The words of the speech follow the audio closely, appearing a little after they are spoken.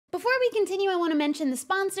Before we continue, I want to mention the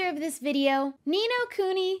sponsor of this video, Ni no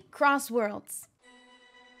Kuni Cross Worlds.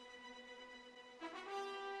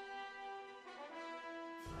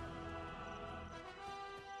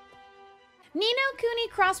 Ni no Kuni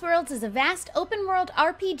Cross Worlds is a vast open-world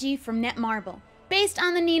RPG from Netmarble. Based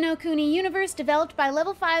on the Ni no Kuni universe developed by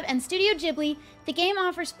Level 5 and Studio Ghibli, the game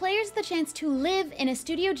offers players the chance to live in a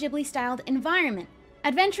Studio Ghibli-styled environment,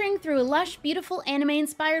 adventuring through a lush, beautiful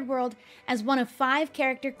anime-inspired world as one of 5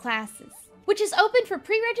 character classes, which is open for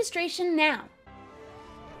pre-registration now.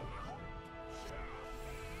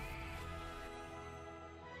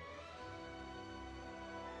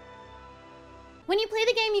 When you play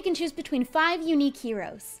the game, you can choose between 5 unique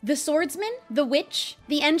heroes: the Swordsman, the Witch,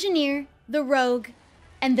 the Engineer, the Rogue,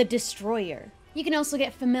 and the Destroyer. You can also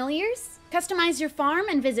get familiars, customize your farm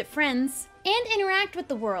and visit friends, and interact with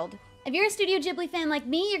the world. If you're a Studio Ghibli fan like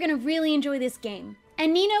me, you're gonna really enjoy this game.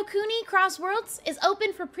 And Ni no Kuni Cross Worlds is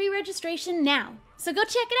open for pre-registration now, so go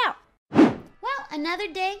check it out. Well, another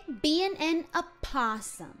day being an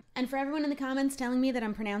opossum. And for everyone in the comments telling me that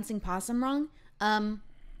I'm pronouncing possum wrong, I'm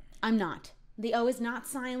not. The O is not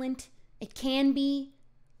silent. It can be.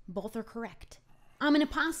 Both are correct. I'm an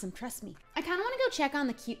opossum, trust me. I kind of want to go check on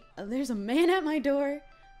the cute... Oh, there's a man at my door.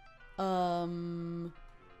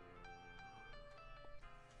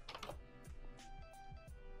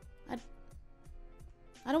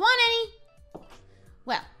 I don't want any.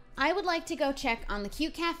 Well, I would like to go check on the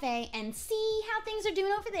cute cafe and see how things are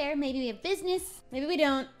doing over there. Maybe we have business. Maybe we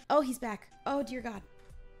don't. Oh, he's back. Oh, dear God.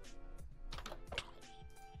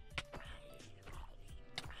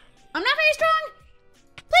 I'm not very strong.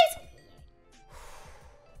 Please.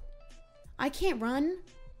 I can't run.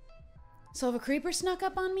 So if a creeper snuck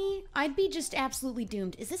up on me, I'd be just absolutely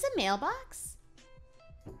doomed. Is this a mailbox?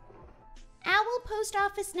 Owl post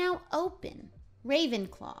office now open.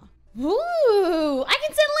 Ravenclaw. Woo! I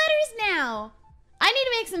can send letters now. I need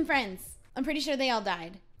to make some friends. I'm pretty sure they all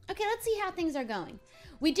died. Okay, let's see how things are going.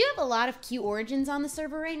 We do have a lot of cute origins on the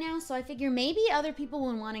server right now, so I figure maybe other people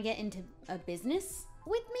will want to get into a business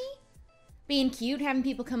with me. Being cute, having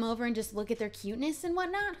people come over and just look at their cuteness and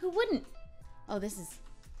whatnot. Who wouldn't? Oh, this is...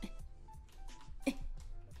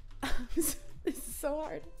 This is so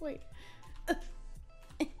hard. Wait.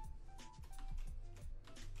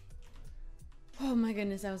 Oh my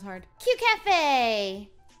goodness, that was hard. Cute cafe!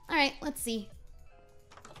 All right, let's see.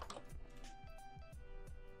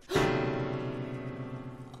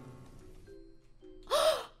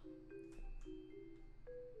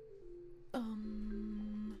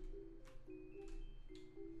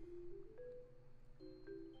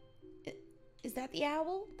 Is that the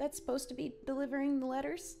owl that's supposed to be delivering the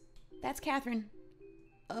letters? That's Catherine.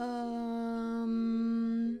 The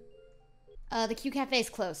Q Cafe is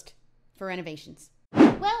closed for renovations.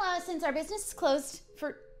 Well, since our business is closed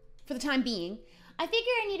for the time being, I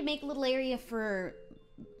figure I need to make a little area for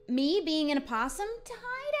me, being an opossum, to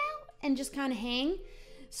hide out and just kind of hang.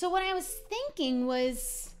 So what I was thinking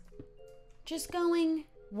was just going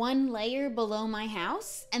 1 layer below my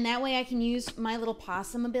house, and that way I can use my little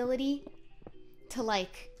possum ability to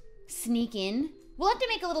like sneak in. We'll have to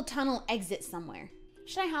make a little tunnel exit somewhere.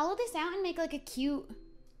 Should I hollow this out and make like a cute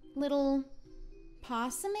little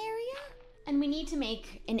possum area? And we need to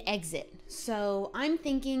make an exit. So I'm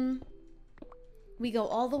thinking we go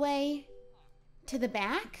all the way to the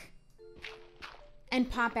back and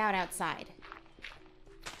pop out outside.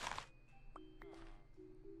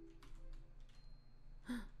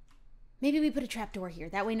 Maybe we put a trapdoor here.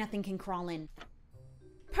 That way nothing can crawl in.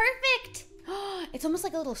 Perfect! It's almost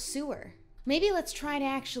like a little sewer. Maybe let's try to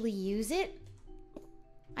actually use it.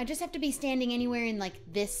 I just have to be standing anywhere in like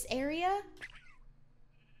this area.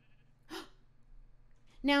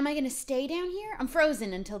 Now, am I gonna stay down here? I'm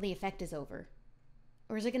frozen until the effect is over.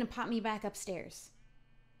 Or is it gonna pop me back upstairs?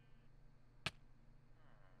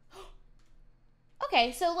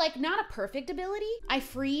 Okay, so like not a perfect ability. I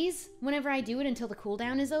freeze whenever I do it until the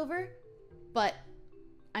cooldown is over. But,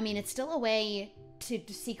 I mean, it's still a way to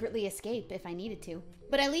secretly escape if I needed to.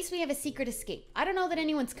 But at least we have a secret escape. I don't know that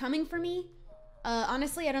anyone's coming for me.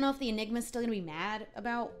 Honestly, I don't know if the Enigma's still gonna be mad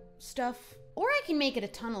about stuff. Or I can make it a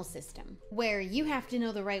tunnel system where you have to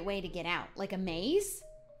know the right way to get out. Like a maze?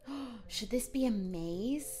 Should this be a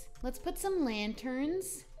maze? Let's put some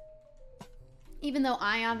lanterns. Even though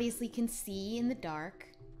I obviously can see in the dark.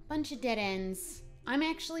 Bunch of dead ends. I'm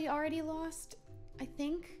actually already lost, I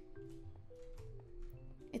think.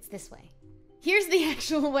 It's this way. Here's the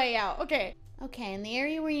actual way out. Okay. Okay, and the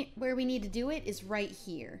area where we need to do it is right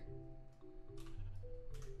here.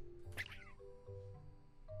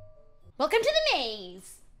 Welcome to the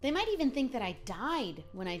maze! They might even think that I died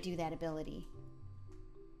when I do that ability.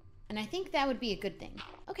 And I think that would be a good thing.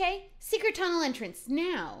 Okay, secret tunnel entrance.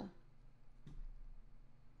 Now,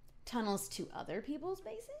 tunnels to other people's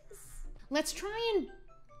bases? Let's try and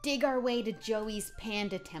dig our way to Joey's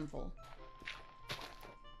Panda Temple.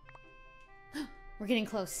 We're getting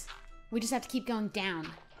close. We just have to keep going down.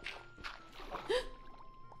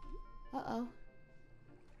 Uh-oh.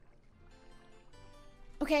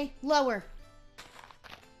 Okay, lower.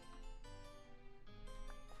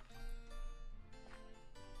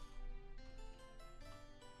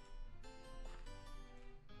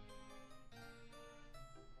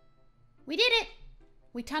 We did it!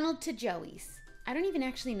 We tunneled to Joey's. I don't even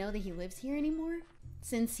actually know that he lives here anymore,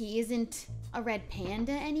 since he isn't a red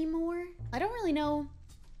panda anymore. I don't really know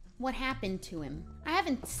what happened to him. I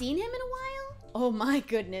haven't seen him in a while. Oh my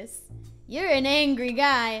goodness. You're an angry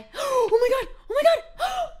guy. Oh my god! Oh my god!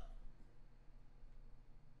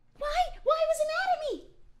 Why was he mad at me?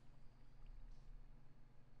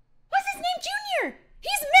 What's his name, Junior?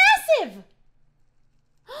 He's massive!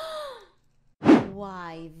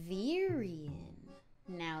 Wyverian.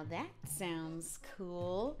 Now that sounds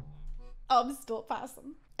cool. Oh, I'm still a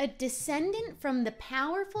possum. A descendant from the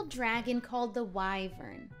powerful dragon called the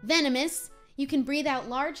Wyvern. Venomous, you can breathe out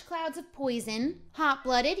large clouds of poison.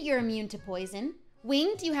 Hot-blooded, you're immune to poison.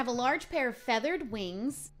 Winged, you have a large pair of feathered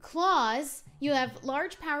wings. Claws, you have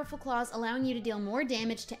large powerful claws allowing you to deal more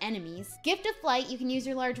damage to enemies. Gift of flight, you can use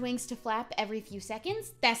your large wings to flap every few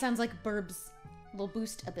seconds. That sounds like Burb's little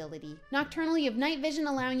boost ability. Nocturnal, you have night vision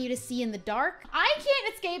allowing you to see in the dark. I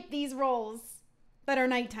can't escape these rolls that are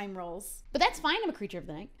nighttime rolls. But that's fine, I'm a creature of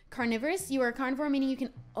the night. Carnivorous, you are a carnivore, meaning you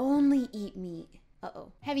can only eat meat.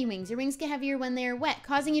 Uh-oh. Heavy wings, your wings get heavier when they are wet,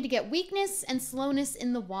 causing you to get weakness and slowness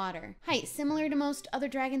in the water. Height, similar to most other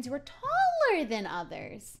dragons, you are taller than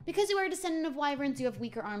others. Because you are a descendant of wyverns, you have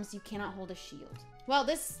weaker arms, you cannot hold a shield. Well,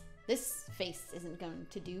 this face isn't going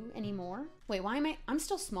to do anymore. Wait, why am I'm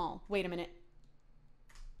still small. Wait a minute.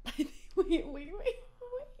 wait.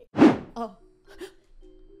 Oh.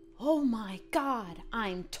 Oh my god,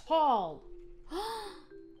 I'm tall.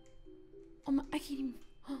 Oh my, I can't even.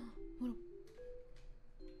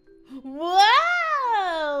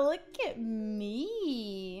 Whoa, look at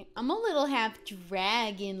me. I'm a little half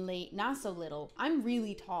dragon not so little. I'm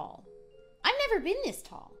really tall. I've never been this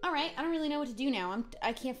tall. All right, I don't really know what to do now.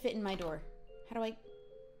 I can't fit in my door. How do I?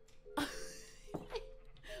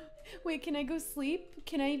 Wait, can I go sleep?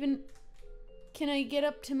 Can I get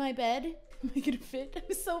up to my bed? Am I gonna fit?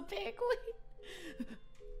 I'm so big. Wait.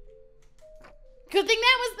 Good thing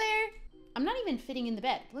that was there. I'm not even fitting in the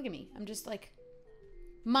bed. Look at me. I'm just like,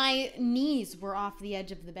 my knees were off the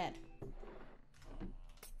edge of the bed.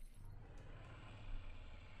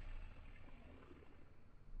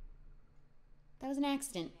 That was an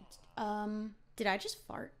accident. Did I just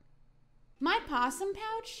fart? My possum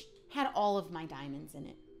pouch had all of my diamonds in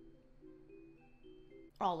it.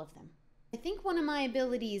 All of them. I think one of my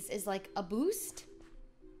abilities is like a boost.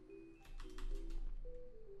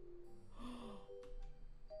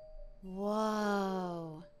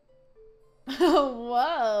 Whoa.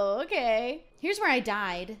 Whoa, okay. Here's where I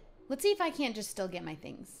died. Let's see if I can't just still get my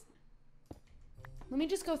things. Let me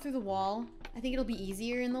just go through the wall. I think it'll be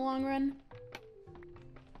easier in the long run.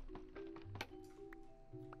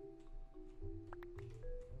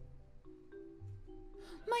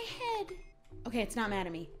 My head. Okay, it's not mad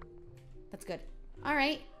at me. That's good. All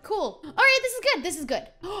right, cool. All right, this is good. This is good.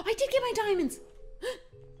 Oh, I did get my diamonds.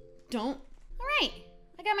 Don't. All right,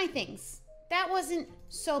 I got my things. That wasn't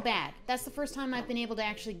so bad. That's the first time I've been able to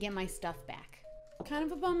actually get my stuff back. Kind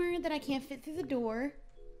of a bummer that I can't fit through the door.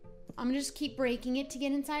 I'm gonna just keep breaking it to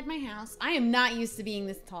get inside my house. I am not used to being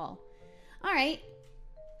this tall. All right.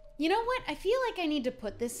 You know what? I feel like I need to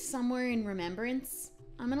put this somewhere in remembrance.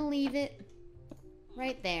 I'm gonna leave it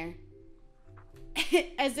right there.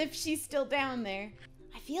 As if she's still down there.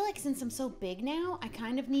 I feel like since I'm so big now, I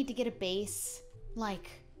kind of need to get a base, like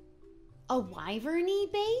a wyvern-y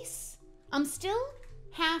base. I'm still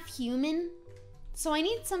half human, so I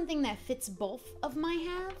need something that fits both of my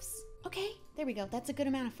halves. Okay, there we go. That's a good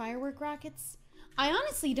amount of firework rockets. I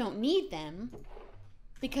honestly don't need them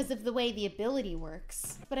because of the way the ability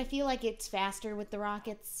works, but I feel like it's faster with the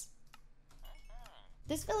rockets.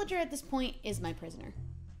 This villager at this point is my prisoner.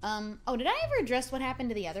 Oh, did I ever address what happened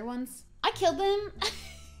to the other ones? I killed them.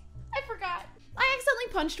 I forgot. I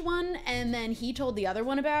accidentally punched one, and then he told the other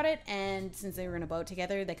one about it, and since they were in a boat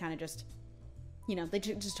together, they kind of just, you know, they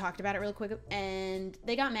just talked about it real quick, and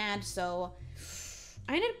they got mad, so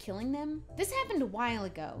I ended up killing them. This happened a while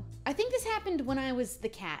ago. I think this happened when I was the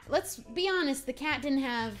cat. Let's be honest, the cat didn't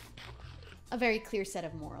have a very clear set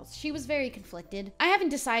of morals. She was very conflicted. I haven't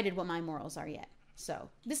decided what my morals are yet. So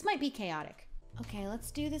this might be chaotic. Okay,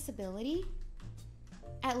 let's do this ability.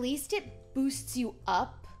 At least it boosts you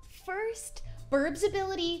up first. Burb's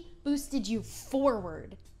ability boosted you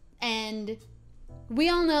forward. And we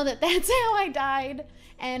all know that that's how I died.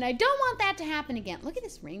 And I don't want that to happen again. Look at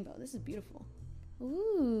this rainbow. This is beautiful.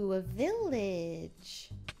 Ooh, a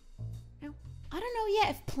village. Ow. I don't know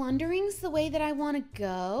yet if plundering's the way that I want to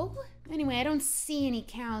go. Anyway, I don't see any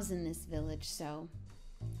cows in this village, so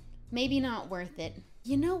maybe not worth it.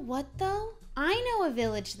 You know what, though? I know a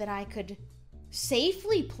village that I could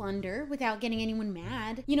safely plunder without getting anyone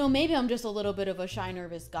mad. You know, maybe I'm just a little bit of a shy,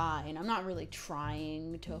 nervous guy, and I'm not really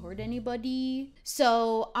trying to hurt anybody.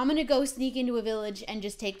 So I'm gonna go sneak into a village and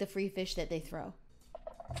just take the free fish that they throw.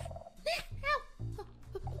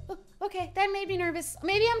 Okay, that made me nervous.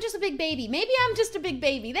 Maybe I'm just a big baby. Maybe I'm just a big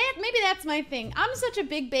baby. Maybe that's my thing. I'm such a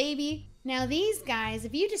big baby. Now these guys,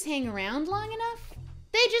 if you just hang around long enough,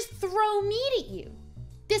 they just throw meat at you.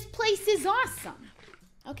 This place is awesome.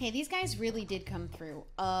 Okay, these guys really did come through.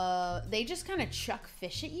 They just kind of chuck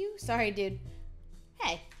fish at you. Sorry, dude.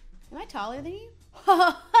 Hey, am I taller than you?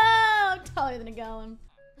 I'm taller than a golem.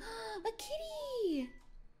 A kitty.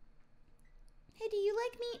 Hey, do you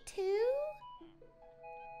like meat too?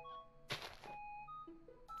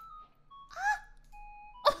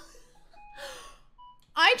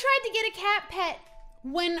 I tried to get a cat pet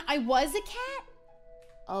when I was a cat.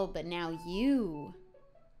 Oh, but now you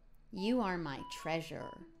are my treasure.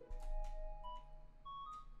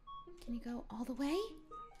 Can you go all the way?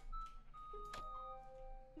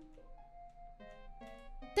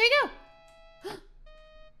 There you go.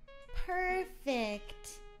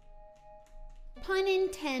 Perfect. Pun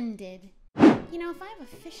intended. You know, if I have a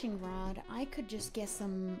fishing rod, I could just get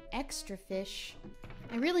some extra fish.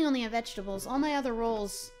 I really only have vegetables. All my other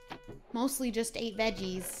rolls mostly just ate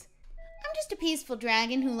veggies. I'm just a peaceful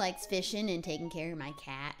dragon who likes fishing and taking care of my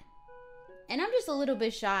cat. And I'm just a little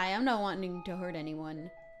bit shy. I'm not wanting to hurt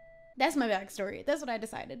anyone. That's my backstory. That's what I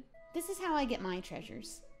decided. This is how I get my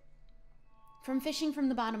treasures. From fishing from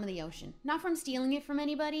the bottom of the ocean. Not from stealing it from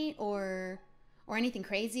anybody or anything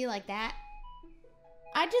crazy like that.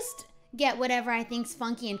 I just get whatever I think's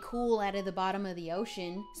funky and cool out of the bottom of the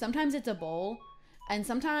ocean. Sometimes it's a bowl, and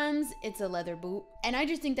sometimes it's a leather boot. And I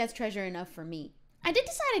just think that's treasure enough for me. I did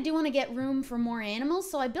decide I do want to get room for more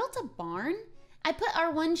animals, so I built a barn. I put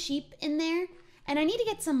our one sheep in there, and I need to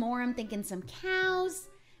get some more. I'm thinking some cows,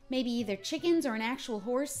 maybe either chickens or an actual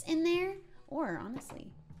horse in there, or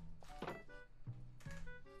honestly,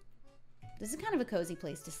 this is kind of a cozy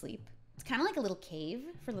place to sleep. It's kind of like a little cave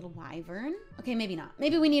for a little wyvern. Okay, maybe not.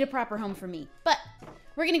 Maybe we need a proper home for me. But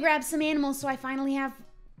we're gonna grab some animals so I finally have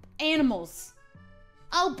animals.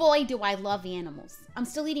 Oh boy, do I love animals. I'm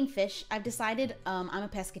still eating fish. I've decided I'm a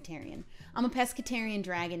pescatarian. I'm a pescatarian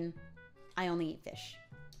dragon. I only eat fish.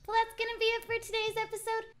 Well, that's gonna be it for today's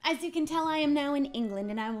episode. As you can tell, I am now in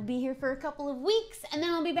England and I will be here for a couple of weeks and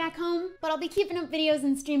then I'll be back home, but I'll be keeping up videos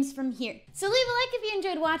and streams from here. So leave a like if you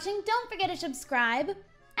enjoyed watching. Don't forget to subscribe and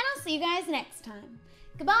I'll see you guys next time.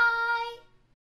 Goodbye!